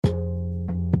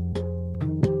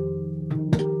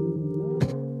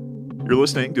You're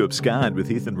listening to Abscond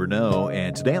with Ethan Renault,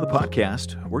 and today on the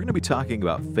podcast, we're going to be talking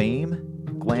about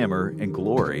fame, glamour, and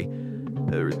glory.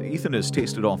 Ethan has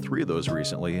tasted all three of those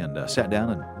recently and sat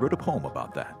down and wrote a poem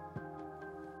about that.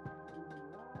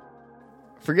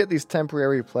 Forget these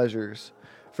temporary pleasures.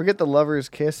 Forget the lover's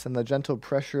kiss and the gentle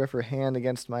pressure of her hand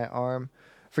against my arm.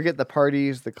 Forget the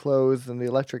parties, the clothes, and the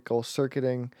electrical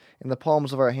circuiting in the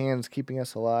palms of our hands keeping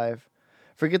us alive.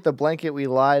 Forget the blanket we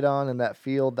lied on in that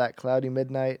field that cloudy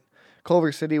midnight.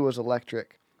 Culver City was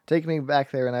electric. Take me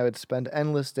back there and I would spend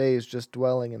endless days just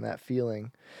dwelling in that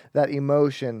feeling. That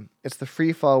emotion, it's the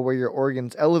free fall where your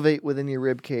organs elevate within your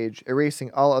ribcage,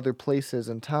 erasing all other places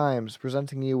and times,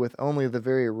 presenting you with only the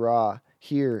very raw,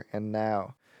 here and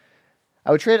now.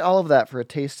 I would trade all of that for a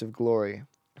taste of glory,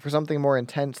 for something more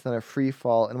intense than a free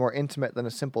fall and more intimate than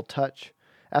a simple touch.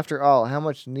 After all, how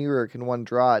much nearer can one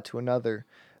draw to another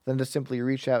than to simply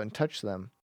reach out and touch them?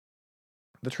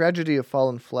 The tragedy of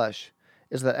fallen flesh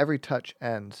is that every touch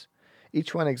ends.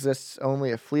 Each one exists only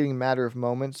a fleeting matter of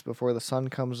moments before the sun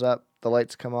comes up, the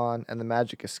lights come on, and the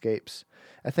magic escapes.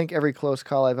 I think every close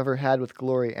call I've ever had with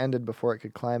glory ended before it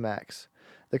could climax.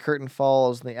 The curtain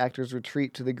falls and the actors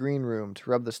retreat to the green room to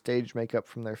rub the stage makeup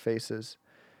from their faces.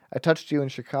 I touched you in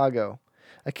Chicago.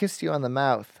 I kissed you on the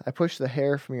mouth. I pushed the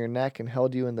hair from your neck and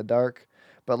held you in the dark.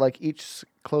 But like each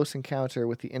close encounter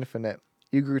with the infinite,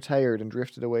 you grew tired and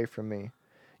drifted away from me.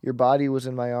 Your body was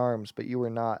in my arms, but you were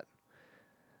not.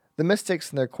 The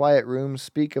mystics in their quiet rooms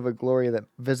speak of a glory that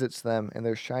visits them in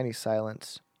their shiny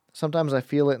silence. Sometimes I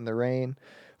feel it in the rain.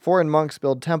 Foreign monks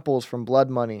build temples from blood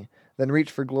money, then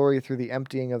reach for glory through the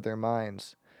emptying of their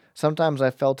minds. Sometimes I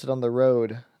felt it on the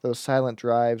road, those silent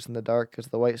drives in the dark as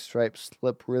the white stripes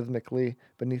slip rhythmically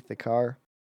beneath the car.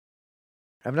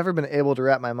 I've never been able to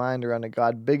wrap my mind around a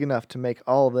God big enough to make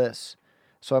all this,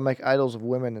 so I make idols of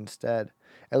women instead.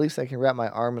 At least I can wrap my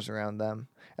arms around them.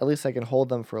 At least I can hold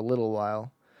them for a little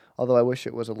while, although I wish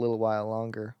it was a little while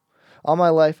longer. All my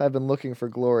life I've been looking for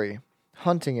glory,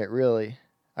 hunting it really.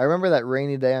 I remember that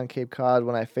rainy day on Cape Cod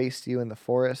when I faced you in the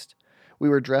forest. We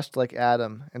were dressed like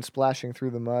Adam and splashing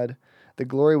through the mud. The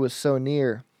glory was so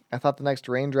near, I thought the next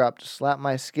raindrop to slap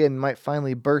my skin might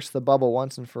finally burst the bubble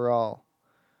once and for all.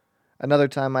 Another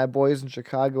time, my boys in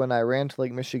Chicago and I ran to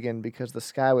Lake Michigan because the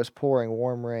sky was pouring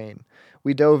warm rain.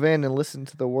 We dove in and listened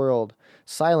to the world.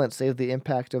 Silence save the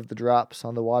impact of the drops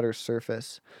on the water's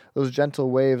surface. Those gentle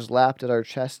waves lapped at our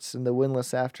chests in the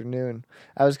windless afternoon.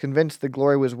 I was convinced the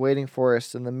glory was waiting for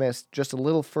us in the mist just a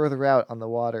little further out on the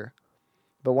water.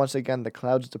 But once again the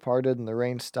clouds departed and the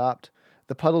rain stopped.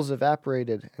 The puddles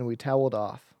evaporated and we toweled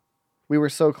off. We were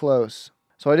so close.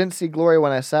 So I didn't see glory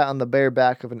when I sat on the bare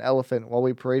back of an elephant while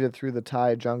we paraded through the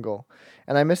Thai jungle.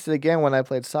 And I missed it again when I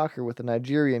played soccer with the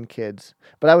Nigerian kids.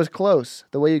 But I was close,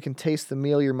 the way you can taste the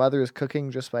meal your mother is cooking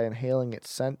just by inhaling its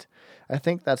scent. I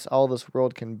think that's all this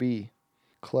world can be.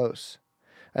 Close.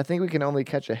 I think we can only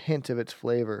catch a hint of its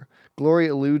flavor. Glory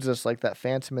eludes us like that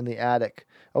phantom in the attic,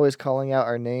 always calling out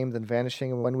our name then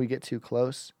vanishing when we get too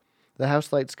close. The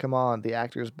house lights come on, the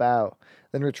actors bow,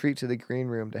 then retreat to the green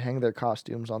room to hang their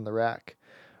costumes on the rack.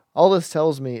 All this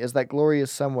tells me is that glory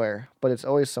is somewhere, but it's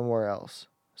always somewhere else.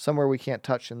 Somewhere we can't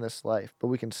touch in this life, but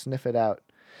we can sniff it out.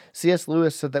 C.S.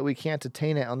 Lewis said that we can't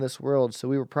attain it on this world, so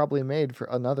we were probably made for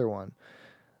another one.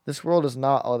 This world is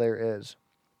not all there is.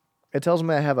 It tells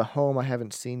me I have a home I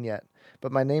haven't seen yet,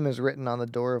 but my name is written on the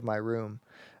door of my room.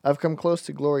 I've come close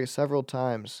to glory several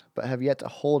times, but have yet to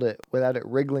hold it without it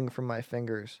wriggling from my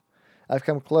fingers. I've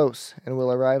come close, and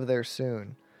will arrive there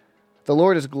soon. The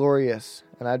Lord is glorious,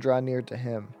 and I draw near to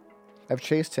him. I've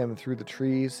chased him through the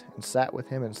trees and sat with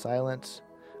him in silence.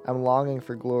 I'm longing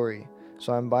for glory,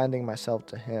 so I'm binding myself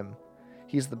to him.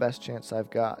 He's the best chance I've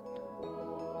got.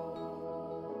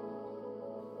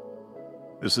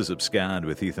 This is Abscond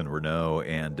with Ethan Renault,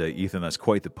 and Ethan, that's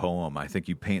quite the poem. I think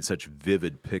you paint such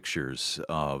vivid pictures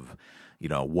of,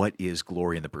 what is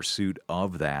glory in the pursuit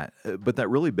of that. But that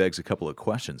really begs a couple of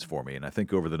questions for me, and I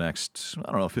think over the next,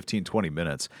 15, 20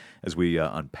 minutes, as we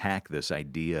unpack this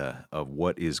idea of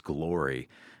what is glory,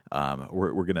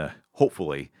 we're going to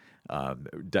hopefully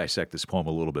dissect this poem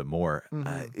a little bit more.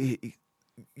 Mm-hmm.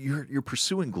 You're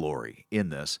pursuing glory in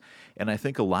this, and I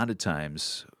think a lot of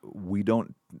times we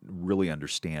don't really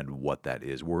understand what that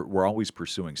is. We're always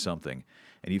pursuing something,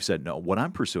 and you've said, no, what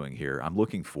I'm pursuing here, I'm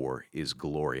looking for is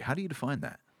glory. How do you define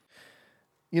that?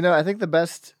 I think the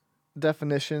best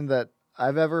definition that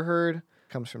I've ever heard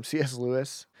comes from C.S.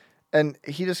 Lewis, and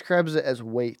he describes it as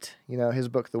weight. His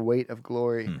book, The Weight of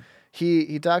Glory.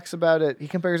 He talks about it, he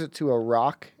compares it to a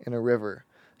rock in a river.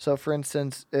 So, for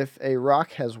instance, if a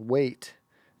rock has weight,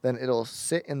 then it'll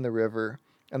sit in the river,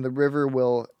 and the river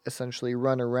will essentially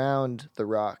run around the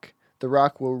rock the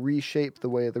rock will reshape the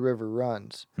way the river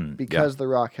runs Yeah. because the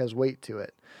rock has weight to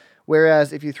it.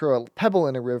 Whereas if you throw a pebble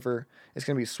in a river, it's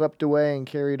going to be swept away and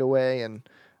carried away and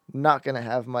not going to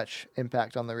have much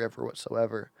impact on the river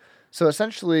whatsoever. So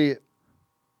essentially,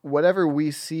 whatever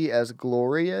we see as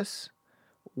glorious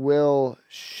will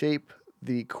shape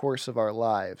the course of our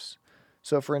lives.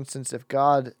 So, for instance, if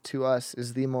God to us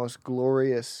is the most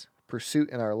glorious pursuit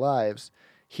in our lives,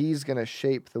 he's going to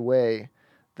shape the way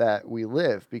that we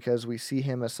live because we see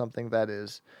him as something that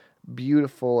is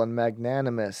beautiful and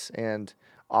magnanimous and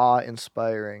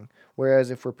awe-inspiring. Whereas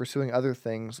if we're pursuing other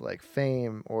things like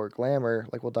fame or glamour,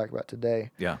 like we'll talk about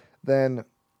today, Yeah. then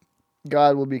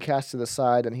God will be cast to the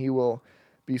side and he will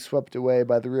be swept away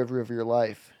by the river of your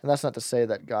life. And that's not to say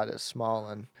that God is small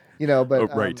and,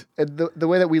 but Right. the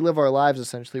way that we live our lives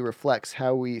essentially reflects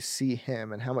how we see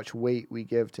him and how much weight we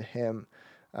give to him,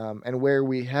 and where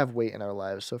we have weight in our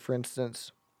lives. So for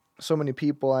instance, so many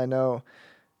people I know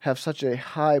have such a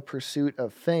high pursuit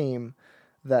of fame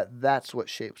that that's what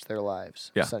shapes their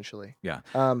lives, Yeah. essentially. Yeah.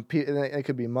 It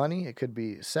could be money, it could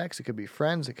be sex, it could be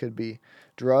friends, it could be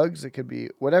drugs, it could be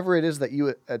whatever it is that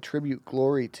you attribute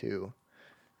glory to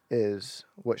is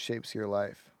what shapes your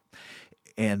life.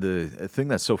 And the thing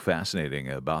that's so fascinating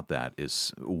about that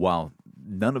is while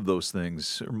none of those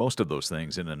things, or most of those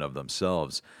things in and of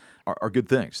themselves, are good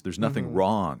things. There's nothing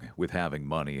wrong with having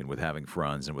money and with having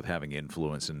friends and with having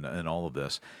influence and all of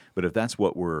this. But if that's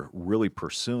what we're really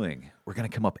pursuing, we're going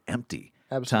to come up empty.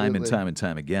 Time and Absolutely. time and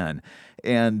time again.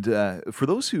 And for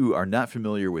those who are not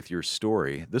familiar with your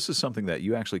story, this is something that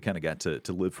you actually kind of got to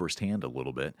live firsthand a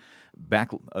little bit.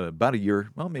 Back about a year,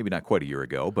 well, maybe not quite a year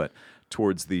ago, but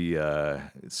towards the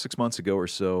 6 months ago or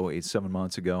so, 7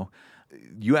 months ago,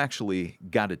 you actually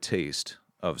got a taste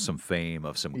of some fame,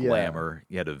 of some Yeah. glamour.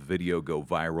 You had a video go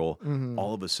viral.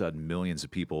 All of a sudden, millions of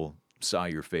people saw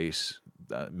your face.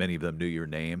 Many of them knew your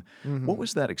name. What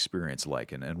was that experience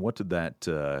like, and what did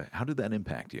that? How did that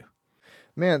impact you?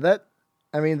 Man, that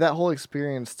whole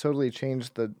experience totally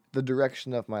changed the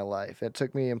direction of my life. It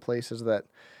took me in places that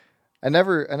I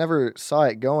never saw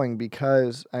it going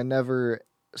because I never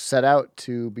set out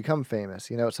to become famous.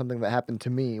 It's something that happened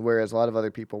to me, whereas a lot of other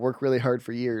people work really hard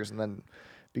for years and then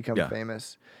become Yeah.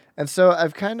 famous. And so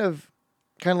I've kind of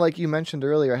like you mentioned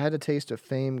earlier, I had a taste of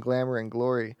fame, glamour, and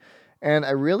glory, and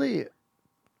I really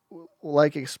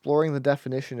like exploring the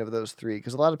definition of those three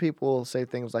because a lot of people say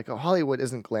things like, "Oh, Hollywood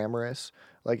isn't glamorous."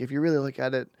 Like if you really look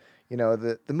at it,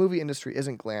 the movie industry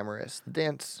isn't glamorous, the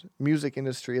dance music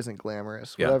industry isn't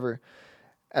glamorous, Yeah. whatever.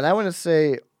 And I want to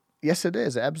say, yes, it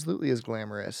is. It absolutely is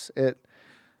glamorous.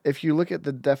 If you look at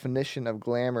the definition of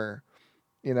glamour,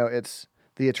 it's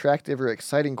the attractive or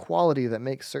exciting quality that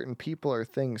makes certain people or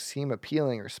things seem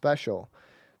appealing or special.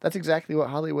 That's exactly what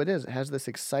Hollywood is. It has this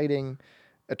exciting,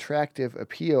 attractive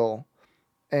appeal,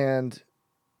 and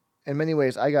in many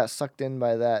ways, I got sucked in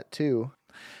by that too.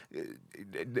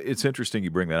 It's interesting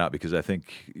you bring that up because I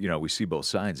think, we see both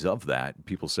sides of that.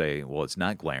 People say, well, it's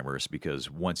not glamorous because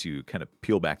once you kind of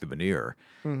peel back the veneer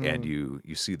and you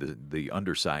see the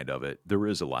underside of it, there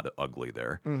is a lot of ugly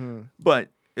there. But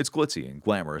it's glitzy and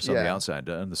glamorous on the Yeah. outside,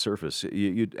 on the surface.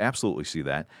 You'd absolutely see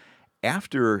that.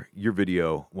 After your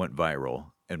video went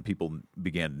viral and people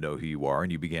began to know who you are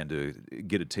and you began to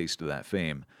get a taste of that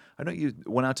fame, I know you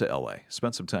went out to L.A.,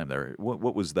 spent some time there.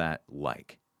 What was that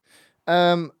like?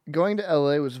 Going to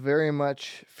LA was very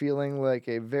much feeling like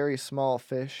a very small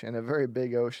fish in a very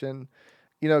big ocean,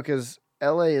 because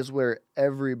LA is where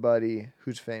everybody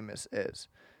who's famous is.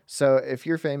 So if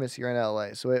you're famous, you're in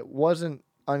LA. So it wasn't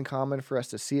uncommon for us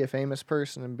to see a famous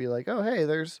person and be like, oh, hey,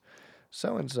 there's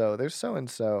so-and-so, there's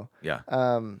so-and-so. Yeah.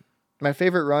 My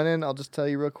favorite run-in, I'll just tell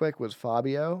you real quick, was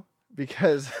Fabio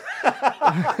because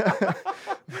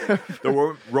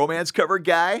The romance cover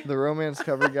guy? the romance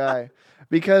cover guy.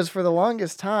 Because for the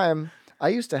longest time, I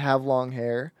used to have long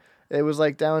hair. It was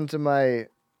like down to my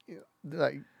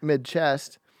mid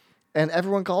chest, and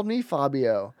everyone called me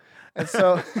Fabio. And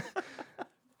so,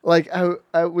 we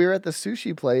were at the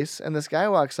sushi place, and this guy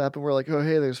walks up, and we're like, "Oh,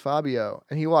 hey, there's Fabio."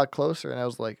 And he walked closer, and I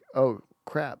was like, "Oh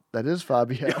crap, that is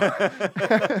Fabio."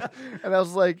 And I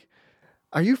was like,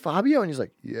 "Are you Fabio?" And he's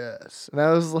like, "Yes." And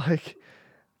I was like,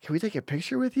 "Can we take a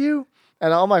picture with you?"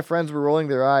 And all my friends were rolling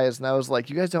their eyes, and I was like,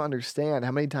 you guys don't understand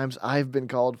how many times I've been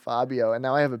called Fabio, and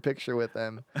now I have a picture with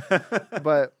him.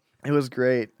 But it was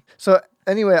great. So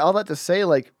anyway, all that to say,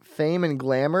 like, fame and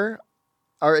glamour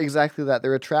are exactly that.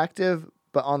 They're attractive,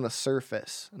 but on the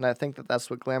surface. And I think that that's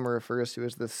what glamour refers to,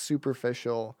 is the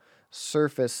superficial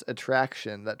surface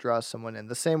attraction that draws someone in.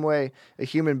 The same way a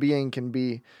human being can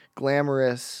be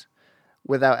glamorous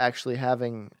without actually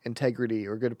having integrity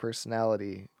or good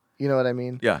personality. You know what I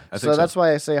mean? Yeah, I think So that's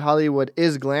why I say Hollywood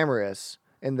is glamorous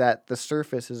in that the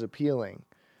surface is appealing.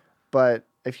 But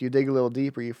if you dig a little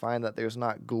deeper, you find that there's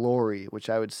not glory, which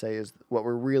I would say is what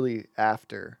we're really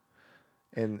after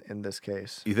in this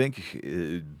case. You think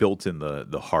built in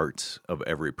the heart of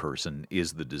every person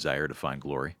is the desire to find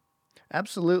glory?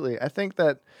 Absolutely. I think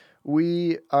that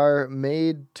we are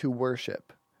made to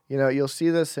worship. You know, you'll see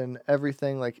this in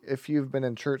everything. Like if you've been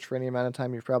in church for any amount of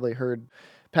time, you've probably heard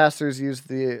pastors use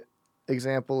the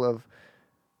example of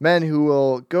men who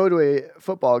will go to a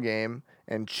football game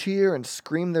and cheer and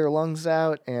scream their lungs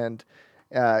out and,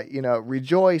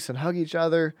 rejoice and hug each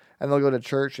other. And they'll go to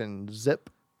church and zip.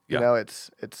 You know, it's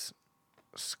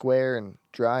square and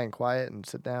dry and quiet and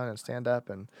sit down and stand up.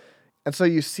 And so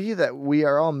you see that we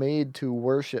are all made to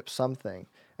worship something.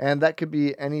 And that could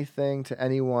be anything to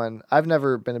anyone. I've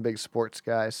never been a big sports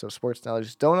guy, so sports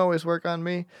knowledge don't always work on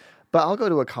me. But I'll go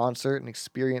to a concert and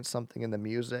experience something in the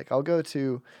music. I'll go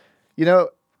to,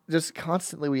 just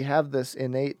constantly we have this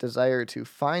innate desire to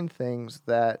find things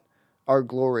that are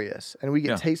glorious. And we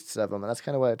get tastes of them. And that's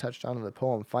kind of what I touched on in the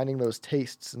poem, finding those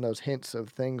tastes and those hints of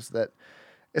things that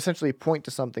essentially point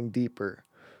to something deeper,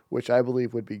 which I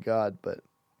believe would be God. But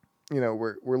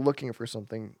we're looking for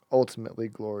something ultimately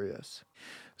glorious.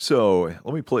 So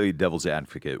let me play devil's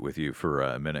advocate with you for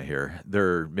a minute here.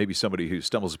 There may be somebody who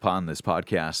stumbles upon this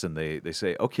podcast and they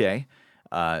say, okay,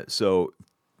 so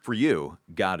for you,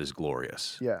 God is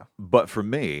glorious. Yeah. But for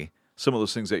me, some of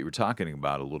those things that you were talking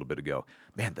about a little bit ago,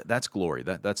 man, that's glory.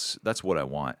 That's what I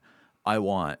want. I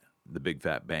want the big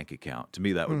fat bank account. To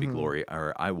me, that would be glory.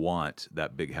 Or I want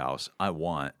that big house. I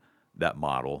want that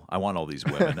model. I want all these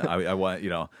women. I want,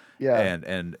 Yeah.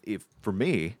 And if for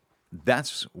me,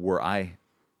 that's where I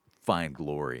find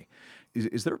glory.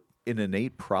 Is there an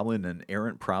innate problem, an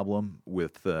errant problem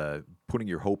with putting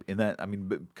your hope in that? I mean,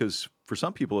 because for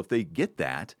some people, if they get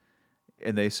that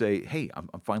and they say, "Hey, I'm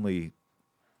finally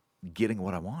getting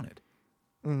what I wanted,"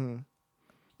 Mm-hmm.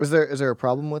 Is there a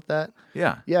problem with that?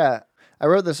 Yeah. Yeah. I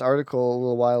wrote this article a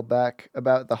little while back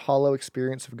about the hollow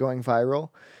experience of going viral.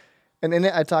 And in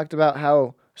it, I talked about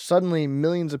how suddenly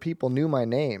millions of people knew my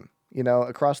name,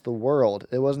 across the world.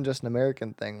 It wasn't just an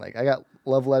American thing. Like, I got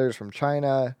love letters from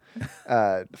China,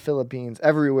 Philippines,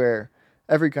 everywhere.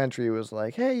 Every country was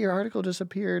like, hey, your article just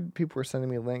appeared. People were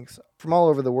sending me links from all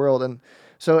over the world. And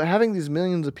so having these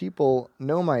millions of people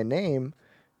know my name,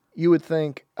 you would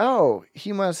think, oh,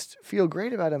 he must feel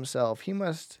great about himself. He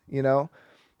must,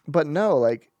 But no,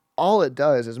 like, all it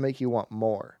does is make you want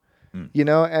more.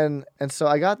 And so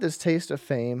I got this taste of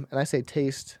fame, and I say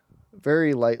taste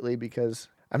very lightly because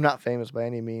I'm not famous by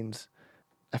any means.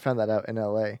 I found that out in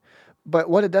LA. But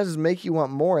what it does is make you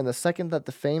want more, and the second that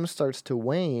the fame starts to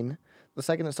wane, the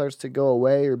second it starts to go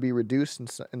away or be reduced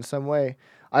in some way,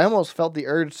 I almost felt the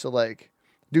urge to, like,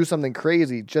 do something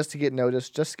crazy just to get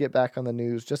noticed, just to get back on the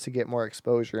news, just to get more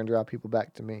exposure and draw people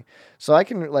back to me. So I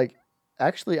can, like,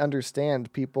 actually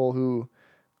understand people who,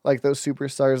 like those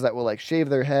superstars that will like shave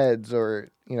their heads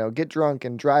or, get drunk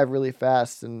and drive really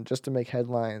fast and just to make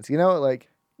headlines. Like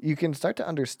you can start to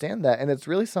understand that. And it's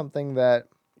really something that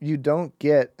you don't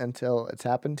get until it's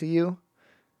happened to you.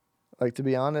 Like, to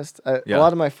be honest, a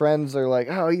lot of my friends are like,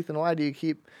 oh, Ethan, why do you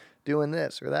keep doing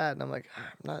this or that? And I'm like, I'm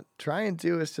not trying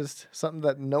to. It's just something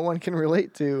that no one can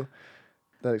relate to.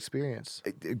 That experience.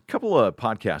 A couple of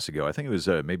podcasts ago, I think it was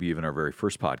maybe even our very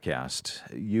first podcast,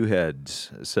 you had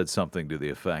said something to the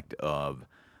effect of,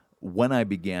 when I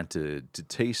began to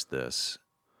taste this,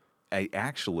 I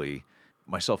actually,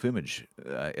 my self-image,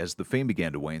 as the fame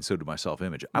began to wane, so did my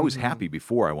self-image. I was happy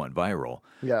before I went viral.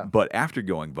 Yeah. But after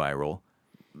going viral,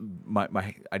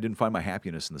 I didn't find my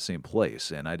happiness in the same place,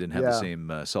 and I didn't have the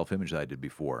same self-image that I did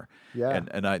before. Yeah.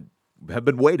 And I have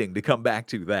been waiting to come back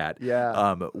to that.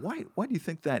 Yeah. Why do you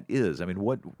think that is? I mean,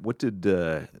 what did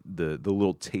the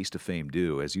little taste of fame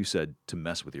do, as you said, to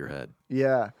mess with your head?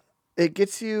 Yeah. It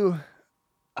gets you,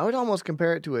 I would almost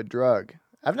compare it to a drug.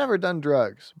 I've never done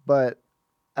drugs, but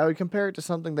I would compare it to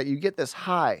something that you get this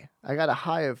high. I got a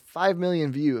high of 5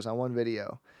 million views on one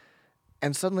video.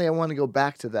 And suddenly I want to go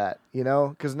back to that,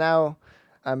 because now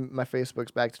my Facebook's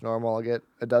back to normal. I'll get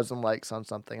a dozen likes on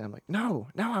something. And I'm like, no,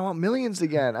 I want millions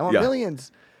again. I want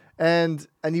millions. And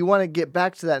you want to get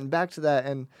back to that and back to that.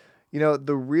 And,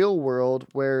 the real world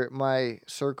where my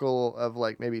circle of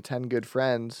like maybe 10 good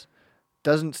friends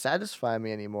doesn't satisfy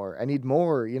me anymore. I need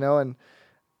more,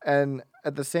 and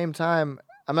at the same time,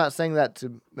 I'm not saying that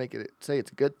to say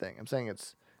it's a good thing. I'm saying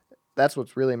that's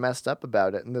what's really messed up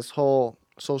about it. And this whole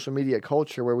social media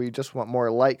culture where we just want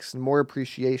more likes and more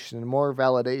appreciation and more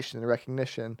validation and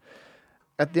recognition.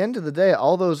 At the end of the day,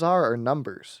 all those are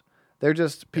numbers. They're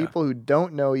just people who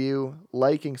don't know you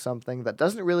liking something that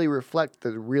doesn't really reflect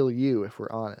the real you, if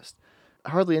we're honest.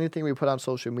 Hardly anything we put on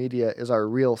social media is our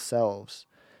real selves.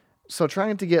 So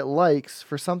trying to get likes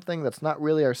for something that's not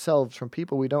really ourselves from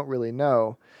people we don't really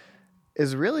know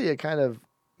is really a kind of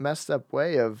messed up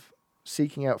way of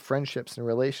seeking out friendships and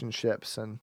relationships.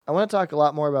 And I want to talk a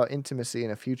lot more about intimacy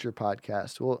in a future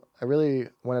podcast. Well, I really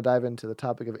want to dive into the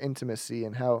topic of intimacy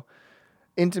and how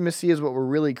intimacy is what we're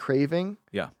really craving.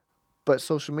 Yeah. But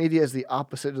social media is the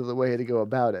opposite of the way to go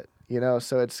about it,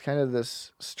 So it's kind of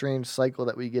this strange cycle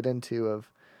that we get into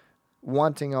of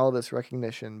wanting all this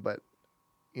recognition, but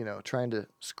trying to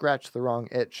scratch the wrong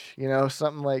itch,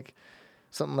 something like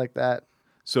that.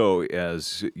 So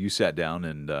as you sat down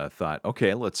and thought,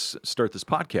 okay, let's start this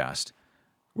podcast,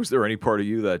 was there any part of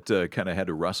you that kind of had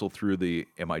to wrestle through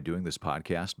am I doing this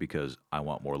podcast because I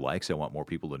want more likes, I want more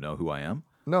people to know who I am?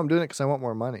 No, I'm doing it because I want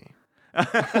more money.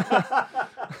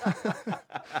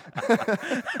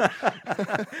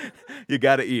 You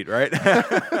got to eat, right?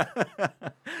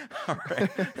 All right.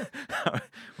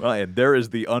 Well, and there is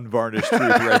the unvarnished truth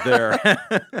right there.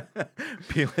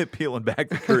 Peeling back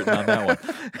the curtain on that one.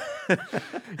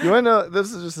 You want to know,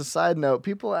 this is just a side note.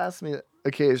 People ask me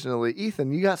occasionally,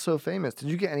 Ethan, you got so famous. Did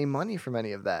you get any money from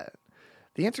any of that?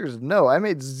 The answer is no. I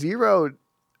made zero,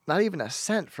 not even a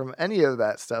cent from any of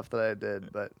that stuff that I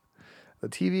did, but the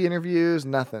TV interviews,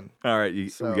 nothing. All right, we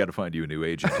got to find you a new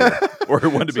agent here, or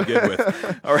one to begin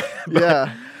with. All right,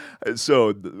 yeah.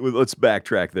 So let's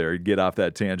backtrack there, get off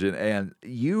that tangent. And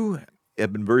you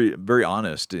have been very, very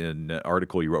honest in an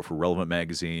article you wrote for Relevant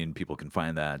Magazine. People can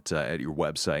find that at your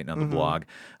website and on the blog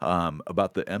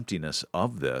about the emptiness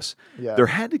of this. Yeah. There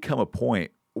had to come a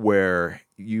point where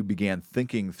you began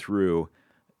thinking through,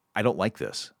 I don't like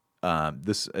this.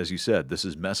 This, as you said, this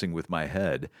is messing with my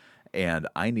head. And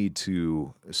I need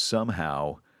to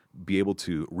somehow be able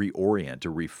to reorient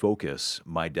or refocus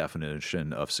my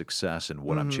definition of success and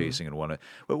what I'm chasing and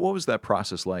But what was that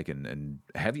process like? And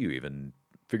have you even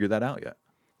figured that out yet?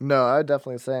 No, I would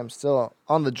definitely say I'm still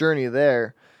on the journey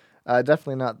there.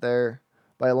 Definitely not there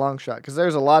by a long shot. Because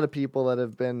there's a lot of people that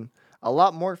have been a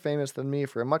lot more famous than me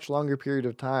for a much longer period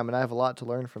of time, and I have a lot to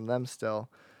learn from them still.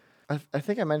 I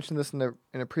think I mentioned this in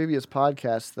a previous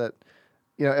podcast that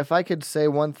if I could say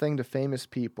one thing to famous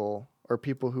people or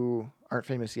people who aren't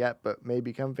famous yet but may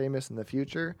become famous in the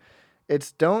future,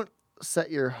 it's don't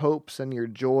set your hopes and your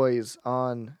joys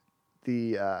on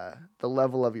the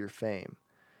level of your fame,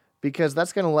 because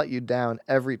that's going to let you down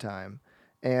every time.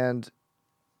 And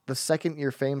the second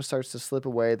your fame starts to slip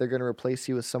away, they're going to replace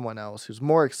you with someone else who's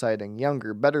more exciting,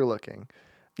 younger, better looking.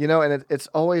 And it's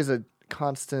always a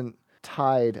constant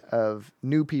tide of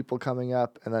new people coming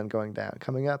up and then going down,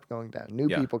 coming up, going down, new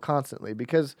people constantly,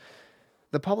 because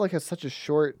the public has such a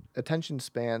short attention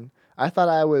span. I thought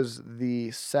I was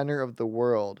the center of the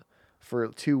world for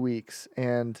 2 weeks,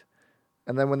 and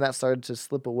then when that started to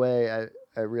slip away,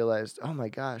 I realized, oh my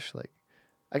gosh, like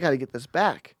I got to get this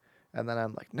back. And then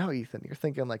I'm like, no, Ethan, you're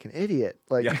thinking like an idiot.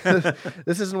 Like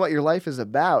this isn't what your life is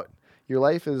about. Your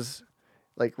life is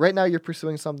like right now you're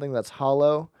pursuing something that's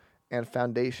hollow and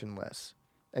foundationless,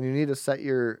 and you need to set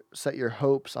your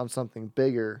hopes on something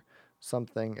bigger,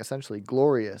 something essentially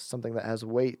glorious, something that has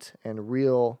weight and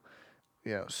real,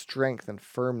 strength and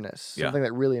firmness, something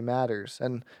that really matters.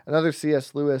 And another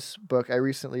C.S. Lewis book I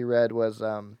recently read was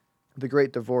The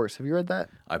Great Divorce. Have you read that?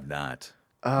 I've not.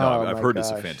 Oh, no, I've heard gosh.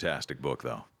 It's a fantastic book,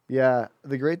 though. Yeah,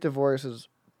 The Great Divorce is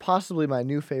possibly my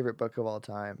new favorite book of all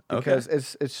time because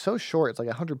it's so short. It's like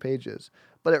 100 pages,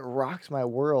 but it rocks my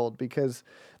world because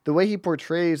the way he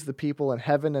portrays the people in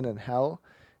heaven and in hell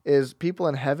is people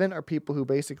in heaven are people who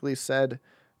basically said,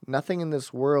 nothing in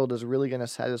this world is really going to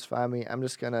satisfy me. I'm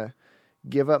just going to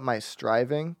give up my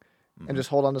striving and just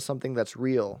hold on to something that's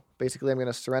real. Basically, I'm going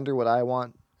to surrender what I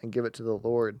want and give it to the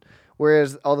Lord.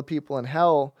 Whereas all the people in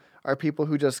hell are people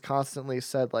who just constantly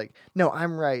said, like, no,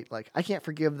 I'm right. Like, I can't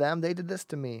forgive them. They did this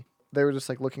to me. They were just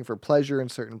like looking for pleasure in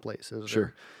certain places.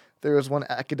 Sure. There was one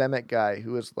academic guy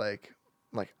who was like,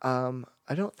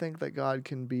 I don't think that God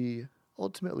can be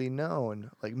ultimately known.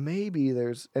 Like maybe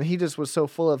there's, and he just was so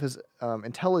full of his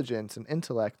intelligence and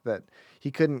intellect that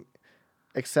he couldn't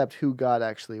accept who God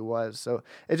actually was. So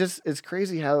it's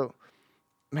crazy how,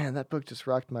 man, that book just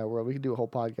rocked my world. We could do a whole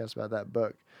podcast about that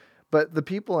book. But the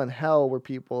people in hell were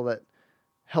people that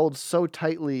held so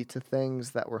tightly to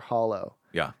things that were hollow.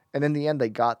 Yeah. And in the end, they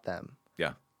got them.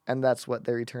 Yeah. And that's what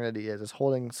their eternity is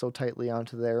holding so tightly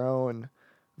onto their own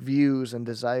views and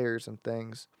desires and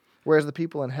things. Whereas the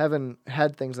people in heaven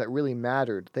had things that really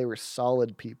mattered. They were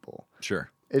solid people. Sure.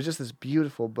 It's just this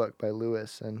beautiful book by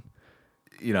Lewis. And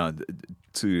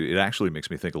it actually makes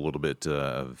me think a little bit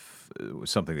of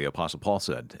something the Apostle Paul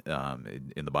said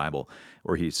in the Bible,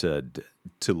 where he said,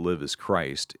 to live is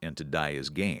Christ and to die is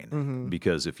gain. Mm-hmm.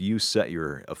 Because if you set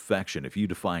your affection, if you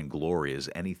define glory as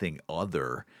anything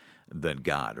other than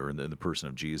God or than the person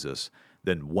of Jesus,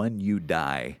 then when you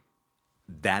die,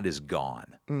 that is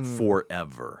gone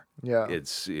forever. Yeah.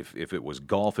 It's if it was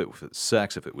golf, if it was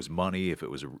sex, if it was money, if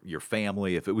it was your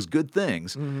family, if it was good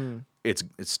things, it's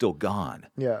still gone.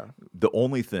 Yeah. The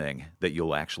only thing that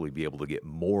you'll actually be able to get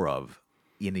more of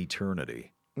in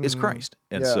eternity is Christ.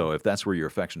 And Yeah. so if that's where your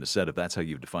affection is set, if that's how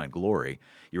you've defined glory,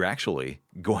 you're actually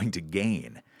going to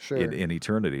gain Sure. in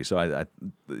eternity. So I,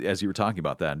 as you were talking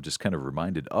about that, I'm just kind of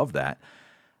reminded of that.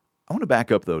 I want to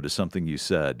back up, though, to something you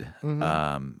said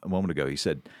a moment ago. You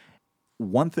said,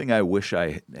 one thing I wish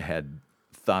I had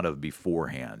thought of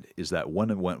beforehand is that when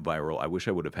it went viral, I wish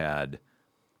I would have had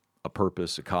a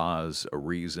purpose, a cause, a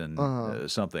reason,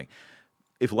 something.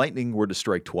 If lightning were to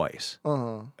strike twice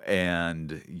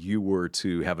and you were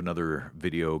to have another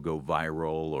video go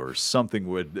viral or something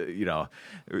would,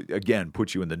 again,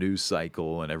 put you in the news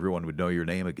cycle and everyone would know your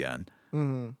name again,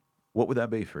 what would that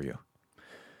be for you?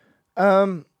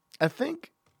 I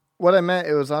think what I meant,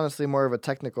 it was honestly more of a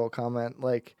technical comment.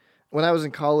 Like, when I was in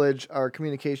college, our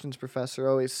communications professor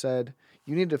always said,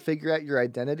 you need to figure out your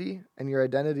identity, and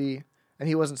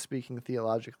he wasn't speaking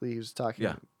theologically, he was talking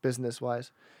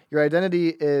business-wise. Your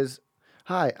identity is,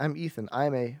 hi, I'm Ethan.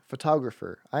 I'm a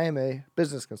photographer. I am a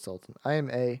business consultant. I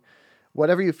am a,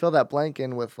 whatever you fill that blank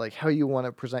in with, like, how you want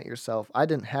to present yourself. I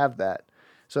didn't have that.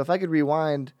 So if I could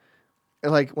rewind,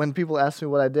 like, when people asked me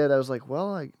what I did, I was like,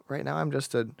 well, like, right now I'm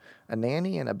just a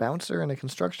nanny and a bouncer and a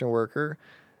construction worker.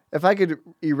 If I could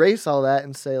erase all that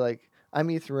and say, like,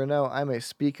 I'm Ethan Renault, I'm a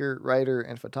speaker, writer,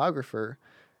 and photographer,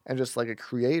 and just, like, a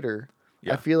creator,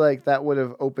 I feel like that would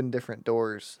have opened different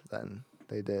doors than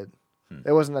they did.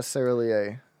 It wasn't necessarily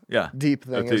a deep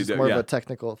thing. It was just more of a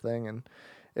technical thing. And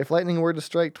if lightning were to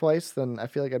strike twice, then I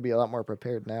feel like I'd be a lot more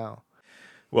prepared now.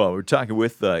 Well, we're talking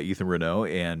with Ethan Renault,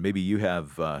 and maybe you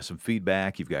have some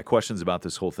feedback. You've got questions about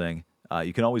this whole thing.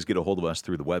 You can always get a hold of us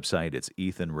through the website. It's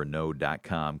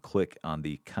ethanrenault.com. Click on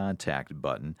the contact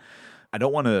button. I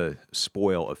don't want to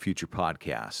spoil a future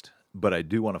podcast, but I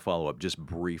do want to follow up just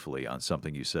briefly on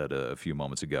something you said a few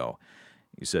moments ago.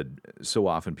 You said so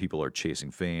often people are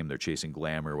chasing fame, they're chasing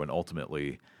glamour, when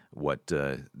ultimately what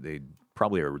they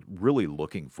probably are really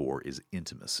looking for is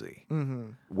intimacy.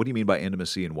 What do you mean by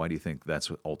intimacy, and why do you think that's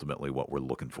ultimately what we're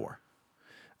looking for?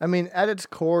 I mean, at its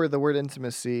core, the word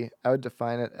intimacy, I would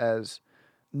define it as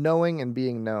knowing and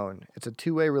being known. It's a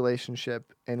two-way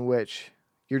relationship in which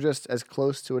you're just as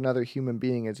close to another human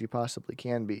being as you possibly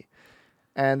can be.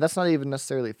 And that's not even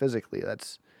necessarily physically.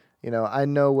 That's, I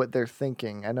know what they're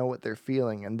thinking, I know what they're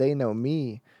feeling, and they know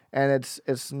me. And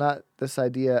it's not this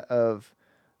idea of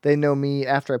they know me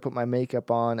after I put my makeup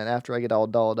on and after I get all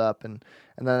dolled up and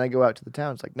then I go out to the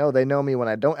town. It's like, no, they know me when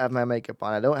I don't have my makeup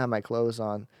on, I don't have my clothes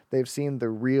on. They've seen the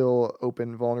real,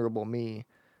 open, vulnerable me,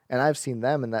 and I've seen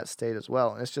them in that state as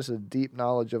well. And it's just a deep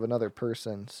knowledge of another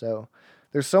person. So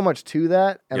there's so much to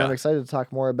that, and I'm excited to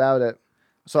talk more about it.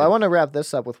 So I want to wrap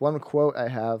this up with one quote I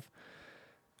have.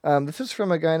 This is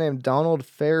from a guy named Donald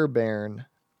Fairbairn.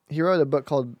 He wrote a book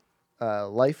called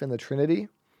Life in the Trinity.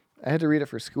 I had to read it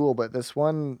for school, but this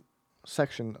one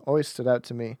section always stood out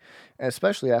to me, and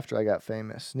especially after I got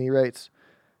famous. And he writes,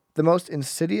 "The most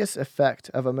insidious effect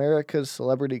of America's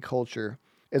celebrity culture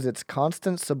is its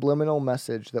constant subliminal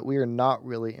message that we are not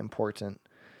really important.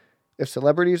 If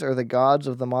celebrities are the gods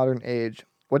of the modern age,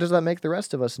 what does that make the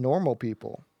rest of us normal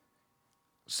people?"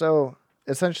 So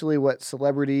essentially what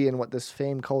celebrity and what this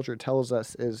fame culture tells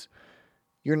us is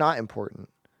you're not important.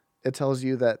 It tells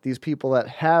you that these people that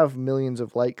have millions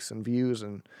of likes and views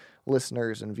and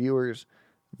listeners and viewers,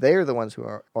 they're the ones who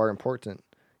are important.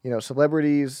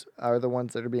 Celebrities are the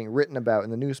ones that are being written about in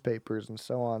the newspapers and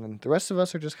so on. And the rest of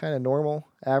us are just kind of normal,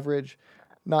 average,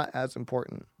 not as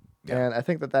important. Yeah. And I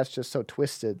think that that's just so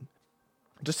twisted.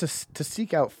 Just to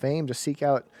seek out fame, to seek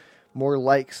out more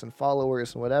likes and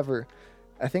followers and whatever,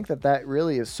 I think that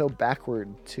really is so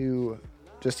backward to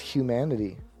just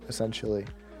humanity, essentially.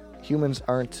 Humans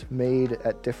aren't made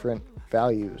at different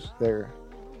values. They're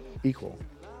equal.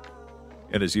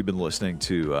 And as you've been listening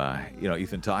to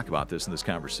Ethan talk about this in this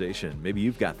conversation, maybe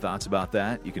you've got thoughts about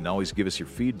that. You can always give us your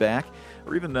feedback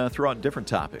or even throw out different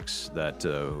topics that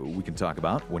we can talk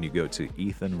about when you go to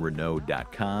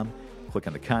ethanrenault.com. Click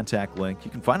on the contact link.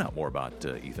 You can find out more about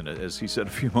Ethan. As he said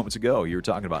a few moments ago, you were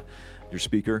talking about your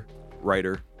speaker,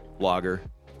 writer, blogger,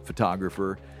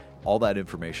 photographer, all that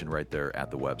information right there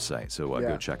at the website. So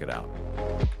go check it out.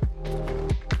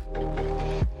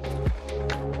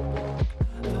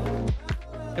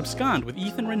 Abscond with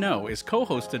Ethan Renault is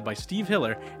co-hosted by Steve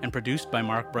Hiller and produced by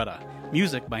Mark Bretta.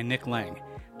 Music by Nick Lang.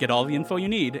 Get all the info you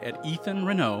need at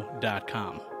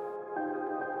ethanrenault.com.